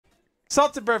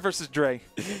Salted bread versus Dre.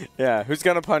 Yeah, who's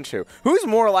gonna punch who? Who's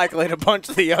more likely to punch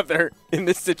the other in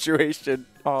this situation?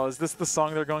 Oh, is this the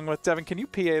song they're going with? Devin, can you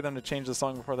PA them to change the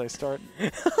song before they start?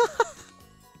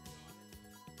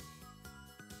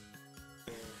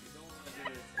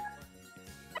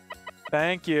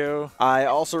 Thank you. I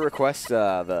also request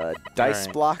the dice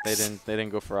blocks. They didn't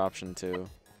go for option 2.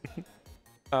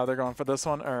 Oh, they're going for this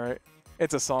one? All right.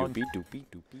 It's a song. Doopy, doopy,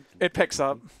 doopy. It picks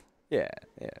up. Yeah,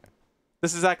 yeah.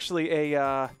 This is actually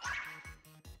a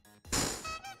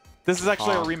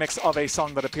remix of a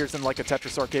song that appears in like a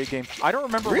Tetris arcade game. I don't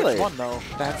remember which one though.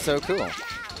 That's so cool.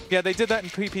 Yeah, they did that in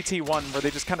PPT 1 where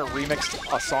they just kind of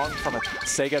remixed a song from a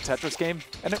Sega Tetris game,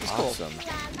 and it was awesome.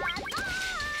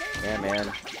 Yeah,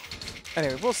 man.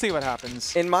 Anyway, we'll see what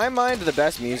happens. In my mind, the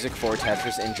best music for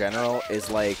Tetris in general is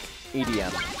like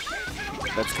EDM.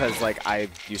 That's because like I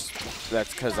used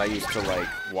to like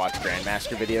watch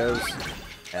Grandmaster videos,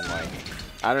 and like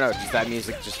I don't know, just that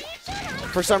music just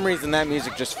for some reason that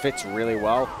music just fits really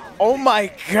well. Oh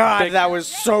my god, that was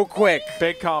so quick!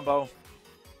 Big combo.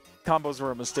 Combos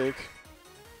were a mistake.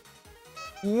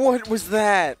 What was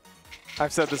that?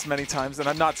 I've said this many times, and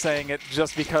I'm not saying it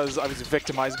just because I was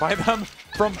victimized by them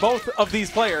from both of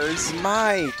these players.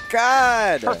 My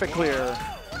god! Perfect clear.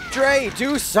 Dre,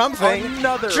 do something!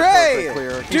 Another Dre, perfect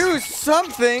clear. Do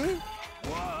something!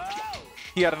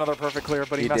 He had another perfect clear,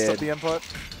 but he messed up the input.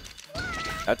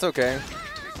 That's okay.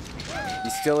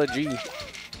 He's still a G.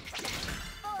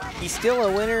 He's still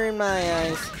a winner in my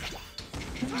eyes.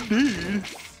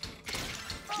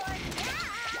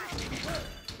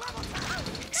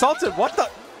 Salted, what the?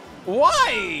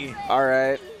 Why? All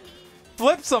right.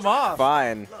 Flips him off.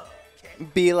 Fine.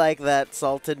 Be like that,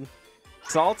 Salted.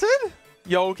 Salted?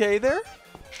 You okay there?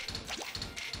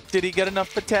 Did he get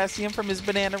enough potassium from his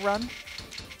banana run?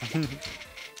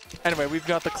 Anyway, we've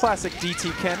got the classic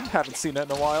DT Ken. Haven't seen it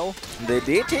in a while. The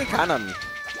DT Cannon.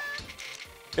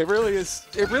 It really is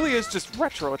just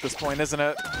retro at this point, isn't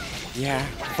it? Yeah.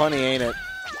 Funny, ain't it?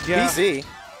 Yeah. PC.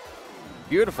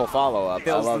 Beautiful follow-up.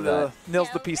 I love that. Nails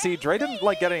the PC. Dre didn't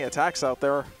like get any attacks out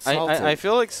there. I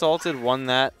feel like Salted won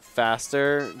that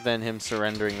faster than him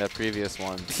surrendering that previous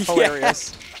one.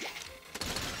 Hilarious.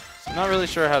 I'm not really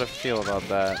sure how to feel about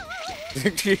that.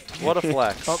 What a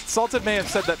flex. Well, Salted may have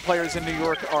said that players in New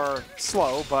York are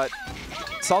slow, but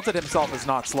Salted himself is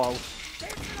not slow.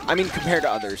 I mean, compared to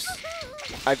others.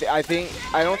 I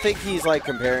don't think he's like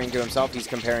comparing to himself. He's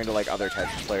comparing to like other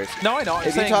Tetris players. No, I know.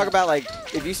 If you talk about like,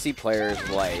 if you see players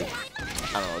like,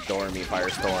 I don't know, Dormy,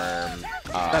 Firestorm.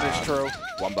 That is true.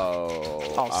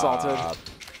 Wumbo. Oh, Salted.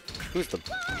 Who's the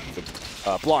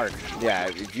Blarg? Yeah,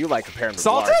 if you like compare him to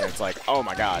Salted? Blarg, it's like, oh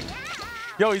my god.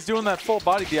 Yo, he's doing that full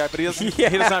body DI, but he doesn't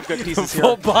have good pieces here.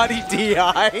 Full body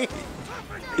DI?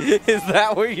 Is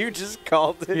that what you just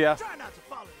called it? Yeah.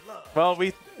 Well,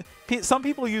 some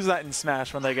people use that in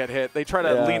Smash when they get hit. They try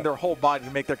to lean their whole body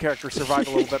to make their character survive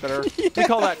a little bit better. We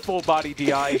call that full body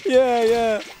DI. Yeah,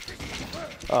 yeah.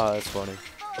 Oh, that's funny.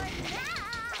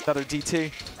 Another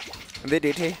DT. The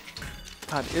DT.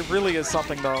 God, it really is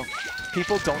something, though.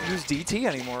 People don't use DT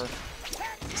anymore.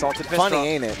 Salted fish Funny, drop.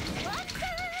 ain't it?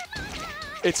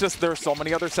 It's just there's so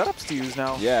many other setups to use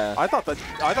now. Yeah. I thought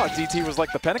DT was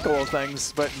like the pinnacle of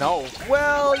things, but no.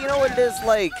 Well, you know what it is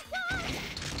like.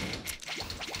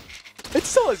 It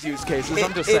still has use cases.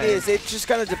 I'm just saying. It is. It just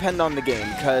gotta depend on the game,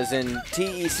 because in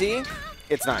TEC,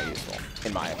 it's not useful,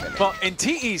 in my opinion. Well, in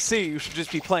TEC, you should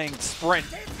just be playing Sprint.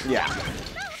 Yeah.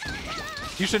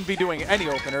 You shouldn't be doing any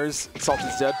openers.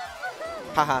 Salted's dead.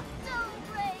 Haha.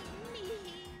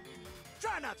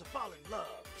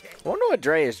 I wonder what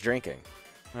Dre is drinking.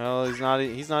 Well, he's not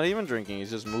even drinking.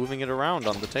 He's just moving it around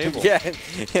on the table. Yeah,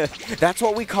 that's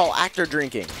what we call actor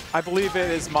drinking. I believe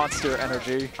it is Monster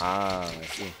Energy. Ah, I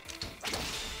see.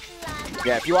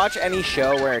 Yeah, if you watch any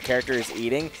show where a character is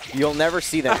eating, you'll never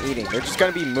see them eating. They're just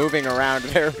going to be moving around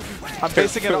their I'm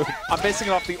basing it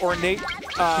off the ornate.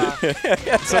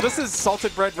 So this is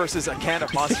salted bread versus a can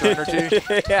of Monster Energy.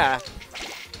 Yeah.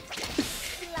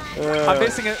 I'm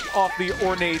basing it off the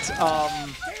ornate.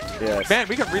 Yes. Man,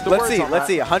 we can read the words on Let's that.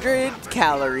 see. 100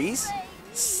 calories,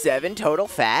 7 total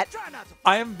fat.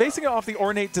 I am basing it off the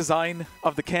ornate design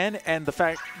of the can and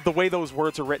the way those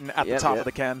words are written at the top of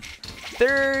the can.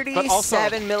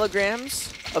 37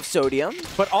 milligrams of sodium.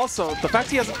 But also, the fact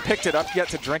he hasn't picked it up yet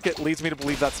to drink it leads me to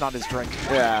believe that's not his drink.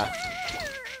 Yeah.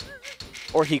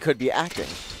 Or he could be acting.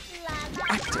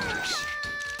 Actors.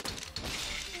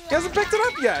 He hasn't picked it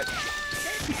up yet.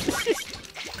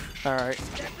 All right.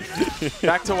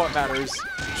 Back to what matters.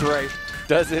 Dre.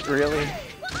 Does it really?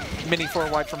 Mini 4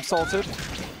 wide from Salted.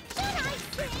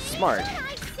 Smart.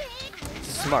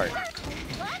 Smart.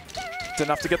 It's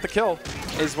enough to get the kill,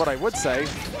 is what I would say.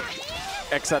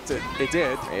 Except it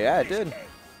did. Yeah, it did.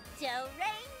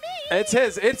 It's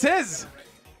his. It's his.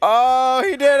 Oh,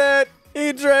 he did it.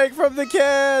 He drank from the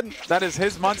can. That is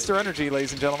his monster energy,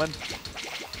 ladies and gentlemen.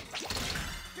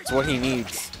 It's what he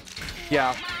needs.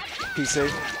 Yeah, PC.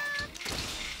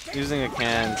 Using a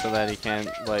can so that he can't,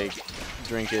 like,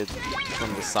 drink it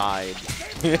from the side.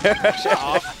 Shut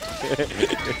up.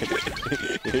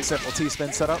 Simple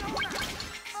T-spin setup.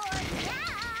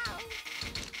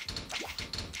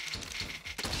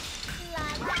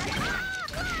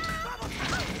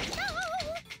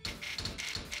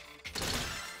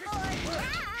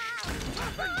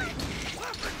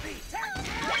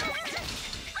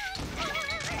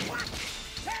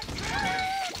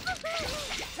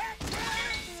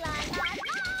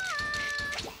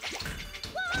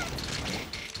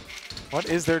 What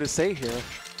is there to say here?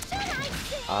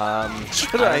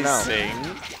 Should I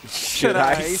sing? Should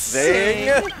I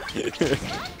sing?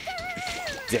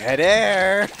 Dead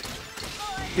air.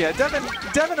 Yeah,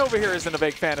 Devin over here isn't a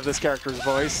big fan of this character's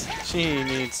voice. She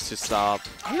needs to stop.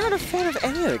 I'm not a fan of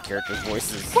any of the characters'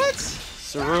 voices. What?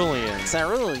 Cerulean.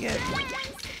 Cerulean.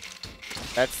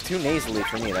 That's too nasally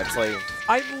for me. That's like,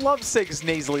 I love Sig's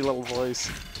nasally little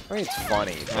voice. I mean, it's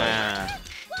funny. Nah.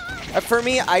 For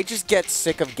me, I just get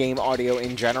sick of game audio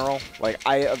in general. Like,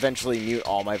 I eventually mute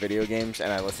all my video games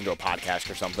and I listen to a podcast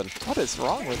or something. What is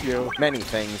wrong with you? Many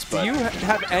things, but... Do you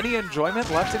have any enjoyment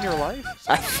left in your life?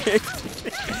 I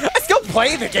still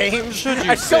play the games. Should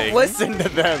you I still sing? listen to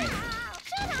them.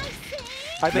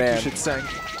 I think Man. you should sing.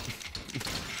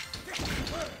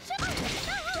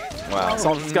 Wow.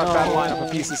 Salted's got battle lineup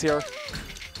of pieces here.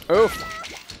 Oof.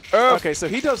 Oof. Okay, so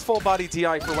he does full body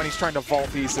DI for when he's trying to vault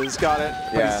pieces. Got it.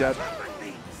 But Yeah. he's dead.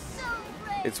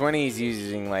 It's when he's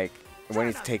using, like, when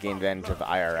he's taking advantage of the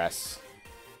IRS.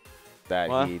 That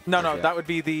What? he... No, that would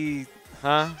be the...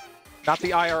 Huh? Not the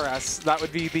IRS. That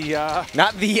would be the...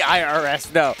 Not the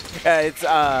IRS, no. It's,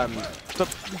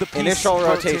 the piece initial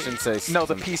rotation system. No,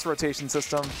 the piece rotation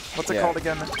system. What's it Yeah. called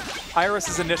again? IRS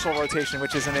is initial rotation,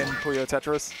 which isn't in Puyo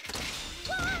Tetris.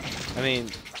 I mean,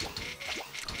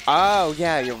 Oh,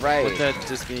 yeah, you're right. would that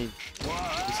just be...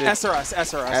 SRS.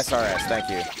 SRS, thank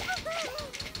you.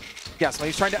 Yes, when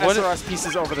he's trying to What SRS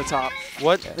pieces over the top.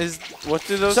 What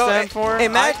do those stand for?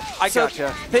 I so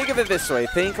gotcha. Think of it this way.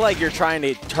 Think like you're trying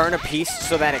to turn a piece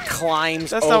so that it climbs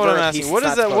That's over not what I'm a asking. piece What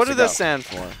it's is not that? What supposed does to that go.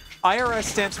 stand for? IRS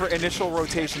stands for initial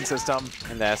rotation system.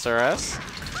 And the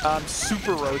SRS?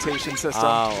 Super rotation system.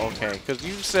 Oh, okay. Because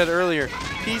you said earlier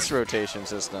piece rotation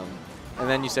system, and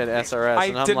then you said SRS, I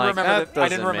and I'm didn't like, remember that the- I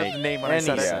didn't doesn't remember make the name when I any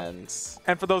said it. sense.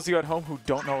 And for those of you at home who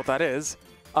don't know what that is,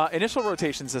 initial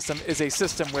rotation system is a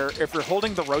system where if you're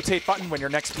holding the rotate button when your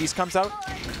next piece comes out,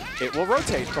 it will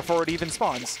rotate before it even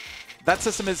spawns. That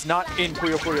system is not in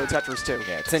Puyo Puyo Tetris 2.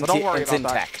 Yeah, it's so in, don't worry it's about in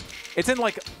that. tech. It's in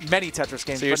like many Tetris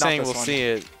games, So you're but not saying this we'll one. see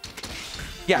it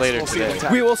Yes, later we'll see it in today.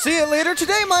 tech. We will see it later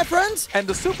today, my friends. And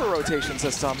the super rotation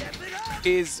system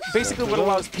is basically what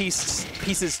allows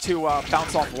pieces to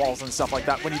bounce off walls and stuff like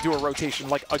that when you do a rotation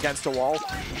like against a wall.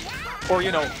 Or,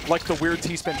 you know, like the weird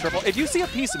T-spin triple. If you see a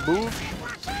piece move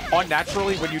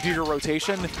unnaturally when you do your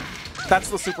rotation, that's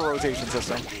the super rotation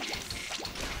system.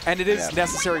 And it is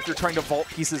necessary if you're trying to vault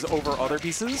pieces over other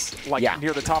pieces, like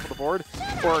near the top of the board,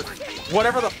 or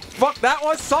whatever the fuck that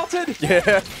was, Salted?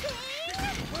 Yeah.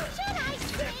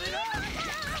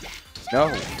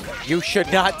 No, you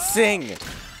should not sing.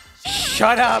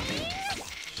 Shut up.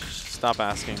 Stop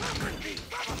asking.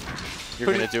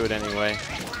 You're gonna do it anyway.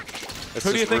 That's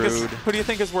Who do you just think rude. who do you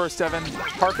think is worse, Devin?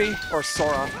 Harpy or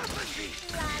Sora?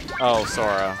 Oh,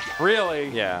 Sora. Really?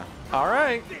 Yeah. All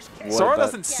right. What Sora about-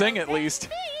 doesn't sing at least.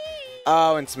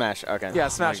 Oh, and Smash. Okay. Yeah,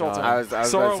 Smash God. Ultimate. I was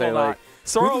Sora about to say, will like, not.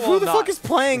 Sora who will the not. fuck is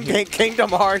playing Kingdom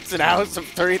Hearts and House of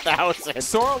 3000?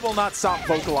 Sora will not stop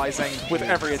vocalizing with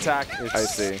every attack. I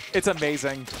see. It's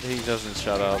amazing. He doesn't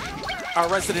shut up. Our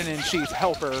resident-in-chief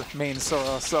helper mains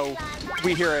Sora, so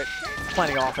we hear it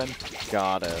plenty often.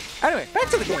 Got it. Anyway, back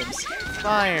to the games.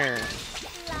 Fire.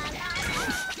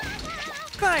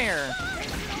 Fire.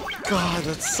 God,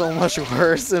 that's so much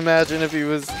worse. Imagine if he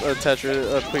was a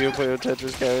Puyo Puyo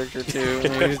Tetris character too,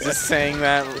 and he was just saying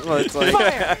that. It's like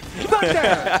Fire.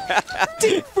 Thunder.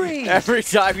 Deep freeze. Every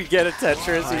time you get a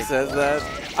Tetris, he says that.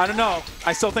 I don't know.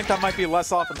 I still think that might be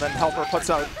less often than helper puts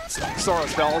out Sora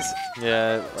spells.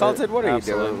 yeah. Salted, what are you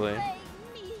doing? Absolutely.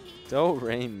 Don't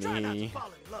rain me.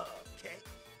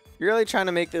 You're really trying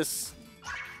to make this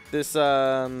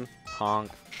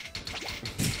Honk.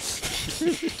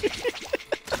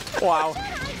 Wow.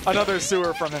 Another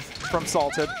sewer from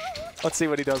Salted. Let's see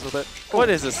what he does with it. What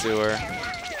is a sewer?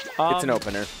 it's an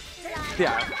opener.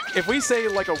 Yeah, if we say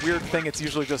like a weird thing, it's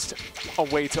usually just a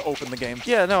way to open the game.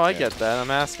 Yeah, no, I get that.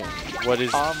 I'm asking. What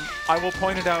is... I will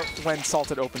point it out when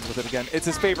Salted opens with it again. It's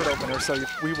his favorite opener, so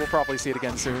we will probably see it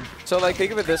again soon. So like,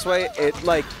 think of it this way: it's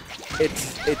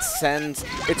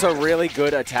a really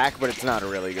good attack, but it's not a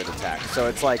really good attack. So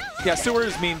it's like, yeah, Sewer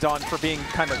is memed on for being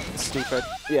kind of stupid.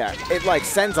 yeah, it like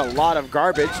sends a lot of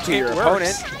garbage to your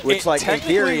opponent, which like in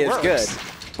theory is good,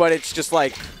 but it's just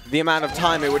like the amount of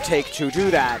time it would take to do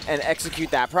that and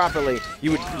execute that properly.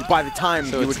 You would, by the time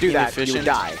you would do that, you would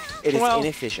die. It is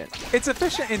inefficient. It's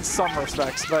efficient in some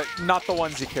respects, but not the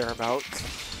ones you care about.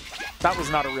 That was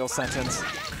not a real sentence.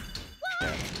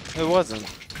 Yeah. It wasn't.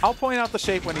 I'll point out the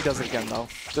shape when he does it again, though,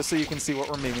 just so you can see what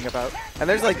we're memeing about. And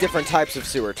there's like different types of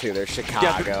sewer too. There's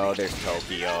Chicago, there's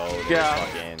Tokyo, there's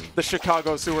fucking... the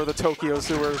Chicago sewer, the Tokyo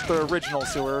sewer, the original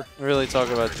sewer. We really talk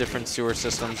about different sewer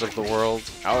systems of the world.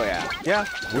 Oh yeah. Yeah.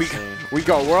 We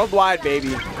go worldwide,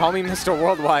 baby. Call me Mr.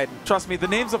 Worldwide. Trust me, the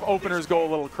names of openers go a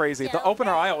little crazy. The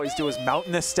opener I always do is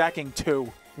Mountainous Stacking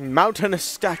 2. Mountainous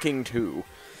Stacking 2.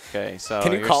 Okay, so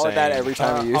can you call it that every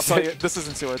time you use it? I'll tell you, this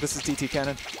isn't sewer. This is DT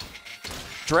Cannon.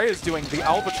 Dre is doing the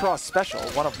Albatross Special,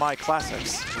 one of my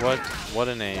classics. What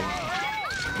a name.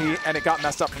 And it got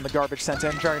messed up from the garbage sent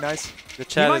in. Very nice. The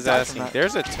chat is asking,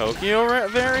 there's a Tokyo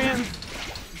variant?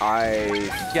 I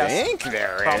think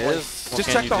there is. Just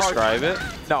can check you the hard describe it?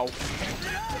 No.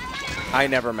 I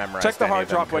never memorized Check the hard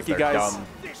drop wiki, guys.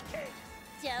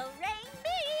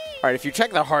 All right, if you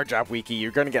check the hard drop wiki,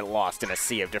 you're going to get lost in a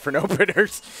sea of different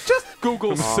openers. Just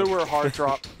Google sewer hard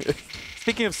drop.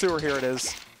 Speaking of sewer, here it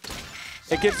is.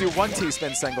 It gives you one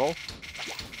T-spin single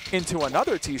into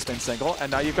another T-spin single,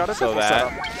 and now you've got a triple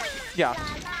setup. Yeah,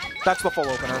 that's the full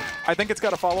opener. I think it's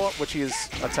got a follow-up, which he is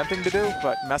attempting to do,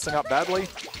 but messing up badly.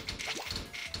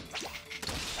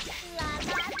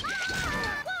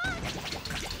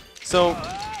 So,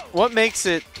 what makes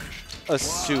it a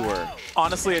sewer?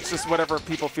 Honestly, it's just whatever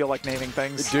people feel like naming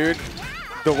things. Dude,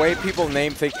 the way people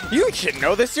name things. You should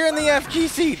know this. You're in the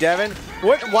FGC, Devin.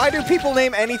 Why do people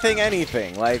name anything?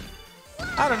 Like,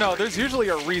 I don't know. There's usually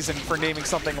a reason for naming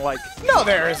something like... No,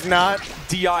 there is not.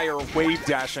 DI or wave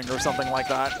dashing or something like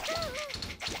that.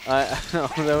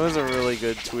 That was a really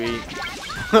good tweet.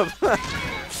 Oh,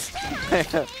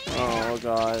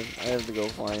 God. I have to go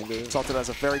find it. Salted has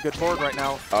a very good board right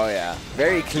now. Oh, yeah.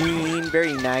 Very clean,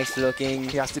 very nice looking.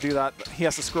 He has to do that. He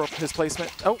has to screw up his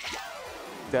placement. Oh.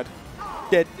 Dead.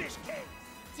 Dead.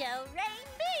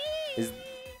 Is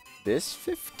this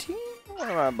 15?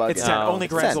 It's 10. Only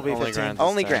Grands will be 15.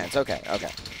 Only Grands. Okay.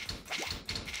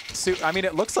 I mean,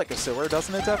 it looks like a sewer,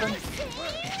 doesn't it, Devin?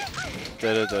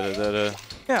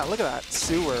 Yeah, look at that.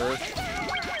 Sewer.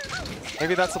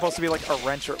 Maybe that's supposed to be like a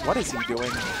wrench or... What is he doing?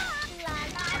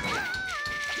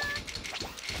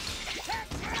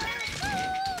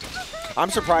 I'm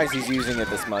surprised he's using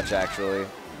it this much, actually.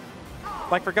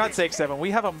 Like, for God's sake, Devin, we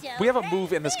have a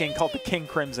move in this game called the King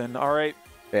Crimson, all right?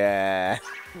 Yeah.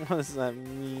 What does that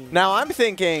mean? Now I'm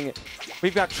thinking,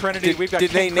 we've got Trinity, we've got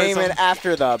Did King they name Prism. it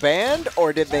after the band,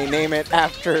 or did they name it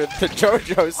after the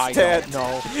JoJo stand? I don't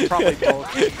know. Probably both.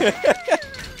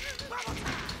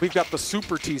 We've got the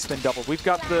Super T-spin double. We've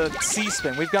got the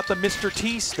C-spin. We've got the Mr.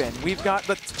 T-spin. We've got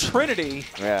the Trinity.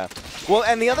 Yeah. Well,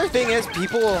 and the other thing is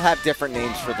people will have different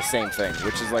names for the same thing,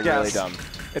 which is like really dumb.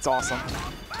 It's awesome.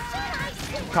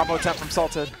 Combo attempt from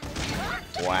Salted.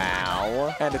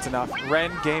 Wow. And it's enough.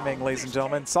 Ren Gaming, ladies and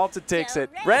gentlemen. Salted takes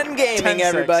it. Ren Gaming,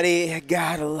 everybody.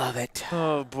 Gotta love it.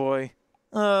 Oh, boy.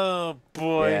 Oh,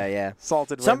 boy. Yeah.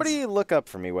 Salted wins. Somebody look up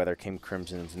for me whether King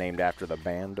Crimson's named after the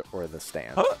band or the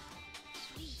stand. Huh?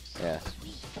 Yeah.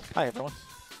 Hi, everyone.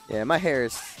 Yeah, my hair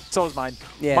is... So is mine.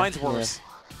 Yeah, Mine's worse.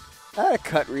 I had a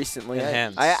cut recently.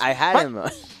 I had him...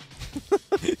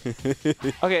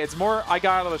 Okay, it's more I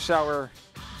got out of the shower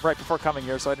right before coming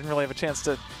here, so I didn't really have a chance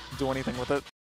to do anything with it.